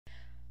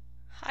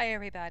Hi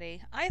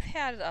everybody. I've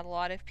had a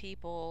lot of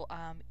people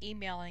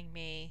emailing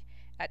me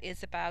at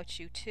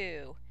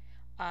isaboutYou2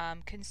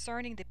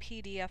 concerning the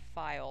PDF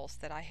files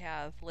that I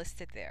have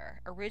listed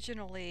there.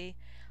 Originally,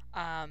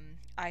 I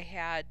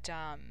had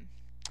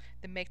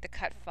the Make the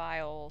Cut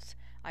files.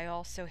 I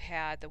also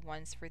had the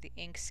ones for the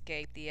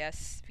Inkscape, the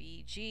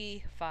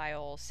SVG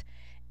files,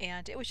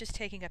 and it was just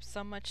taking up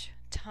so much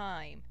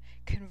time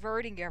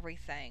converting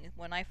everything.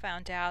 When I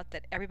found out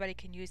that everybody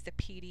can use the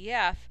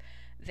PDF,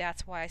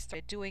 that's why I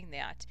started doing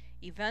that.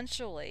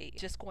 Eventually,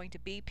 it's just going to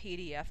be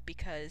PDF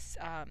because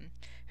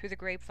through the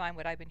grapevine,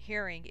 what I've been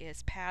hearing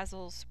is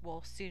Pazzles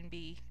will soon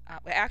be,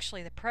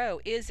 actually, the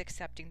Pro is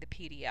accepting the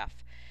PDF.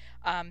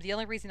 The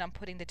only reason I'm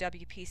putting the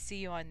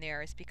WPC on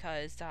there is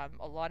because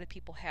a lot of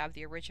people have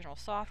the original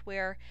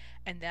software,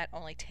 and that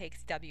only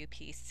takes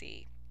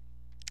WPC.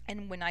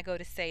 And when I go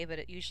to save it,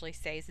 it usually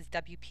says it's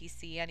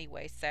WPC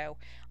anyway, so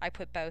I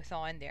put both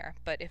on there.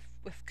 But if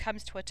it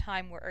comes to a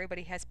time where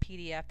everybody has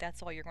PDF,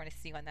 that's all you're going to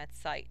see on that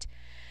site.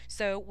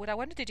 So what I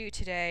wanted to do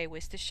today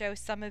was to show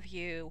some of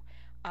you,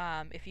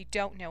 if you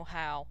don't know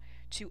how,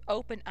 to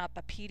open up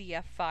a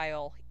PDF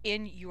file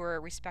in your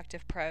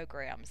respective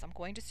programs. I'm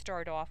going to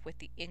start off with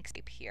the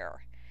Inkscape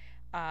here.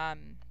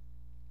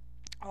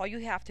 All you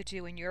have to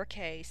do in your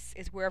case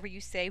is wherever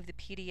you save the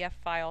PDF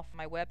file from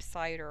my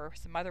website or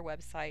some other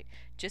website,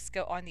 just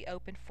go on the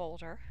open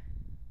folder,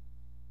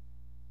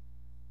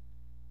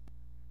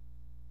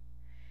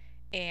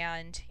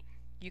 and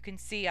you can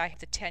see I have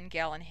the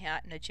 10-gallon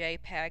hat and a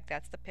JPEG,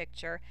 that's the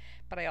picture,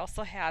 but I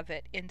also have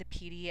it in the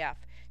PDF.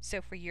 So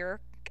for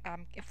your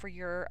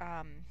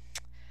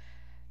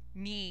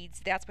needs,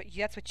 that's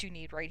what you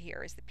need right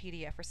here is the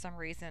PDF. For some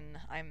reason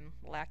I'm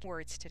lacking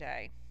words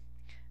today.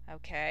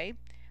 Okay.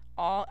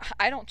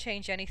 I don't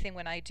change anything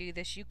when I do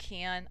this. You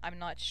can. I'm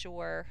not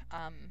sure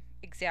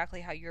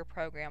exactly how your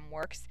program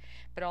works,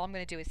 but all I'm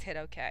going to do is hit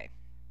OK.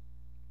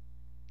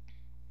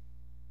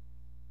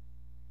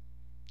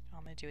 All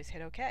I'm going to do is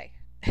hit OK.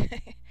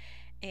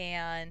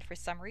 And for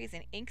some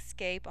reason,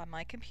 Inkscape on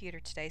my computer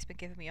today has been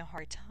giving me a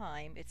hard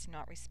time. It's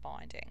not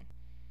responding.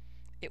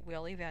 It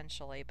will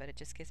eventually, but it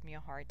just gives me a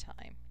hard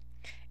time.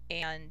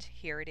 And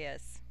here it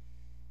is.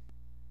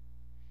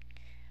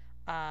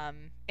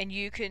 And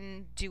you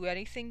can do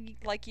anything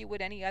like you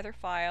would any other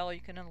file.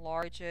 You can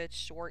enlarge it,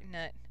 shorten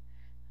it.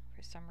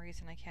 For some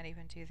reason I can't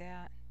even do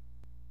that.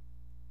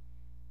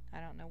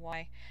 I don't know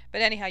why.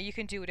 But anyhow, you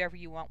can do whatever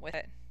you want with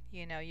it.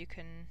 You know, you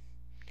can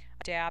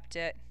adapt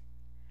it.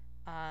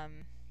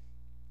 Then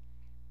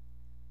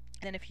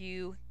if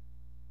you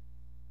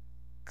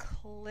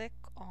click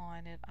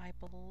on it, I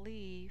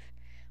believe,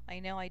 I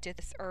know I did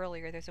this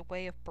earlier, there's a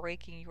way of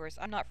breaking yours.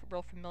 I'm not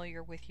real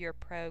familiar with your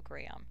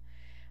program.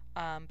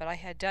 But I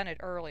had done it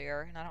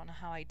earlier, and I don't know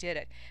how I did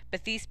it.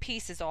 But these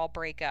pieces all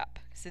break up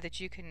so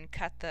that you can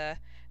cut the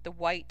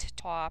white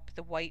top,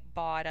 the white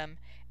bottom,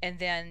 and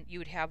then you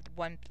would have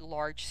one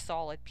large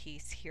solid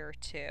piece here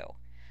too.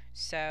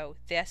 So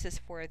this is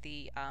for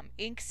the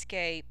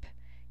Inkscape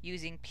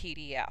using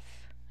PDF.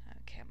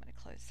 Okay, I'm going to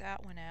close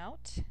that one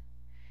out.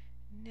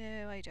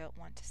 No, I don't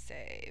want to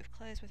save.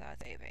 Close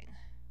without saving.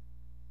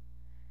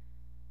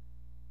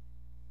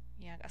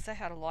 Yeah, I guess I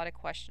had a lot of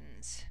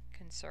questions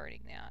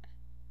concerning that.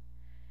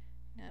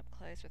 Nope,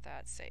 close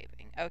without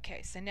saving.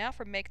 Okay, so now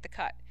for Make the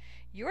Cut.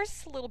 Yours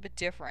is a little bit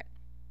different.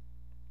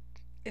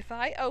 If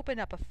I open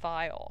up a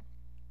file,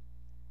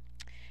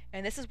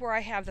 and this is where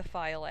I have the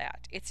file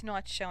at, it's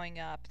not showing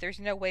up. There's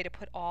no way to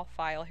put all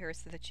file here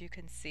so that you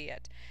can see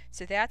it.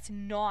 So that's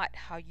not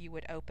how you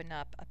would open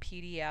up a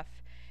PDF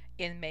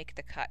in Make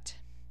the Cut.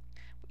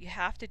 What you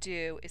have to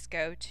do is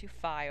go to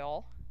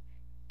File,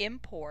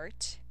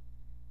 Import,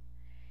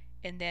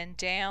 and then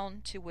down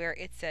to where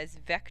it says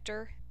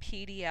Vector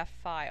PDF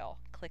File.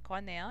 Click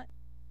on that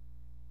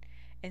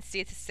and see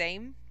it's the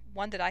same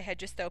one that I had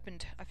just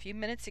opened a few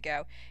minutes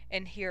ago,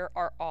 and here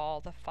are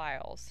all the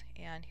files.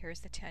 And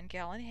here's the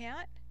 10-gallon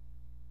hat,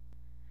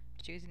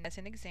 just using as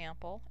an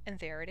example, and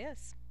there it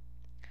is.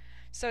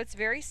 So it's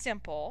very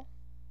simple.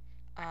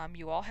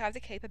 You all have the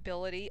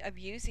capability of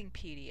using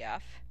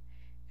PDF,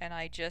 and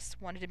I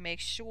just wanted to make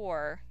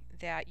sure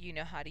that you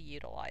know how to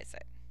utilize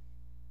it.